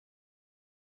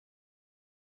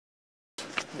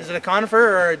Is it a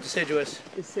conifer or a deciduous?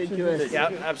 Deciduous.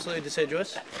 Yeah, absolutely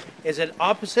deciduous. Is it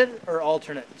opposite or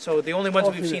alternate? So the only ones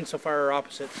we've seen so far are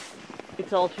opposites.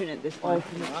 It's alternate, this one.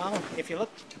 Well, if you look,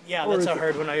 yeah, that's a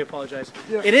hard one, I apologize.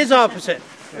 Yeah. It is opposite.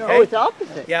 Okay? Oh, it's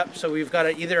opposite? Yep, so we've got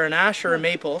either an ash or a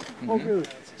maple. Oh, good.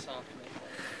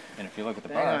 And if you look at the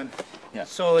bark, yeah.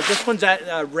 So this one's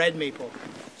at red maple.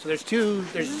 So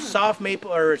there's soft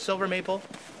maple or silver maple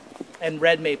and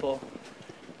red maple.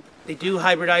 They do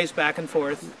hybridize back and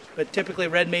forth, but typically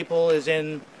red maple is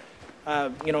in,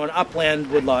 you know, an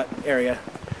upland woodlot area.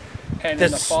 And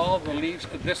in the fall, the leaves,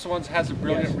 this one has a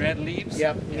brilliant red leaves?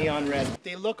 Yep, neon red.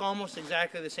 They look almost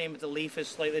exactly the same, but the leaf is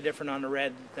slightly different on a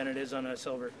red than it is on a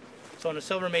silver. So on a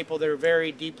silver maple, they're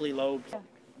very deeply lobed.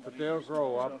 But they'll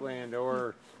grow upland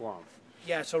or swamp.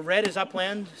 Yeah, so red is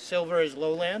upland, silver is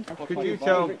lowland. Could you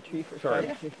tell,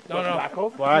 sorry,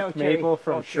 No. black maple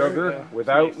from sugar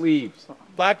without leaves?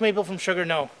 Black maple from sugar,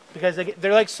 no. Because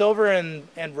they're like silver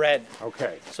and red.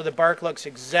 Okay. So the bark looks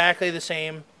exactly the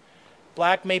same.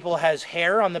 Black maple has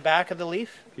hair on the back of the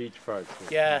leaf. Peach fudge.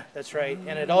 Yeah, that's right.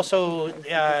 And it also,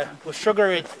 with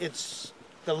sugar, it's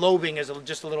the lobing is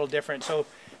just a little different. So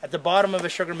at the bottom of a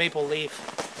sugar maple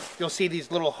leaf, you'll see these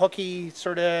little hooky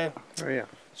sort of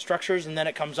structures, and then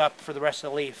it comes up for the rest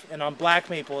of the leaf. And on black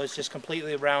maple, it's just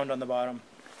completely round on the bottom,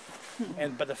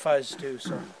 but the fuzz too.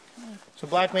 So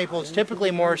black maple is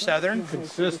typically more southern.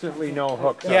 Consistently no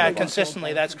hooks. Yeah,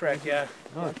 consistently. That's correct. Yeah.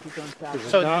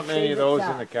 There's not many of those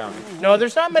in the county. No,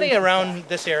 there's not many around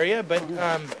this area, but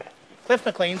Cliff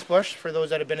McLean's bush, for those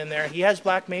that have been in there, he has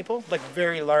black maple, like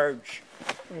very large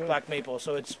black maple.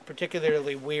 So it's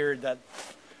particularly weird that,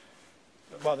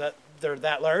 well, that they're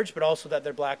that large, but also that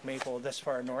they're black maple this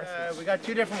far north. We got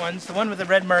two different ones. The one with the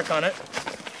red mark on it.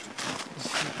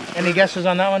 Any guesses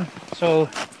on that one? So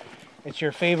it's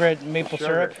your favorite maple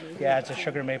syrup? Yeah, it's a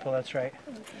sugar maple, that's right.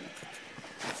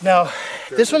 Now,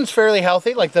 this one's fairly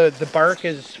healthy, like the bark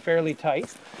is fairly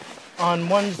tight. On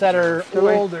ones that are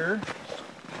older,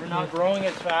 they're not growing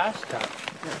as fast.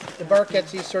 The bark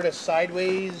gets these sort of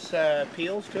sideways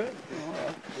peels to it.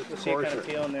 You'll see it kind of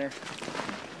peel in there.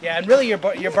 Yeah, and really your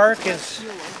bark is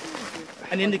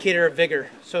an indicator of vigor.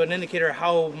 So an indicator of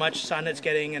how much sun it's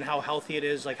getting and how healthy it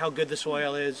is, like how good the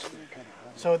soil is.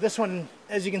 So this one,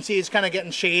 as you can see, is kind of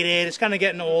getting shaded. It's kind of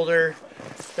getting older.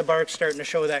 The bark's starting to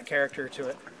show that character to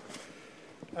it.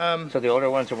 So the older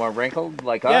ones are more wrinkled,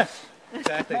 like us? Yes,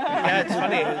 exactly. Yeah, it's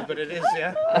funny, but it is,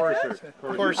 yeah.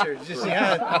 Coarser. Just,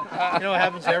 yeah, you know what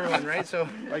happens to everyone, right? So,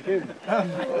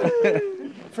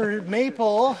 for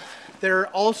maple, they're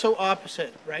also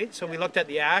opposite, right? So we looked at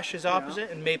the ash is opposite,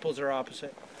 and maples are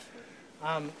opposite.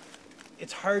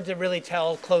 It's hard to really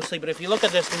tell closely, but if you look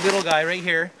at this little guy right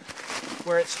here,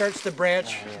 where it starts to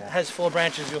branch, has full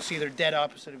branches, you'll see they're dead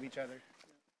opposite of each other.